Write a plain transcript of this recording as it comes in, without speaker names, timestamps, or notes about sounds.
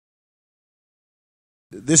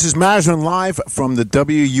This is MAZARIN live from the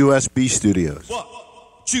WUSB studios. 1,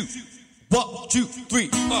 2, 1, 2, 3,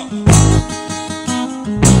 4.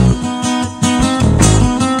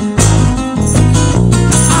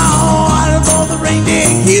 Oh, out of all the reindeer,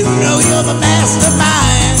 you know you're the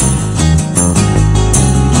mastermind.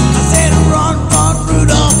 I said, run, run,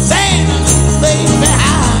 Rudolph, Santa, leave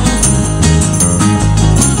behind.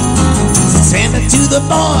 Send it to the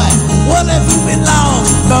boy, what have you been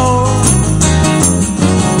longing for?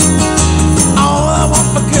 All I want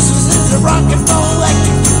for Christmas is a rock and roll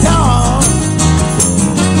electric guitar.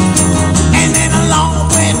 And then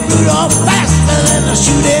along went Rudolph, faster than a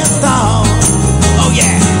shooting star. Oh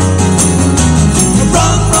yeah.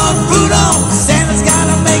 Run, run, Rudolph, Santa's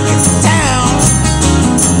gotta make it to town.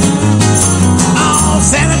 Oh,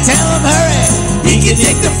 Santa, tell him hurry, he can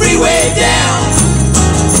take the freeway down.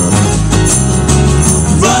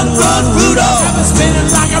 Run, run, Rudolph, I'm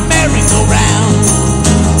spinning like a merry-go-round.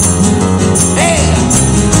 Hey.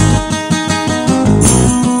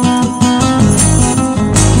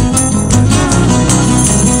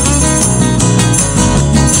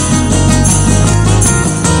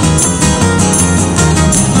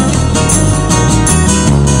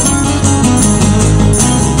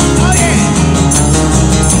 Oh yeah.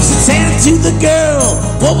 Santa to the girl,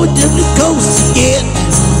 what would the ghost get?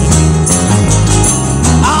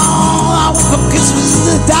 For Christmas is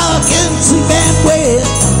a dog and sleep and wet.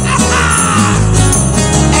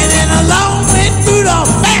 And then along went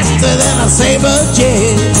Rudolph, faster than a saber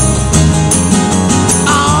jet.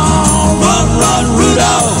 Oh, run, run,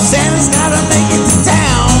 Rudolph, Santa's gotta make it to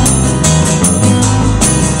town.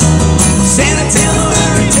 Santa, tell him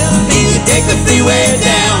hurry, tell him he can take the freeway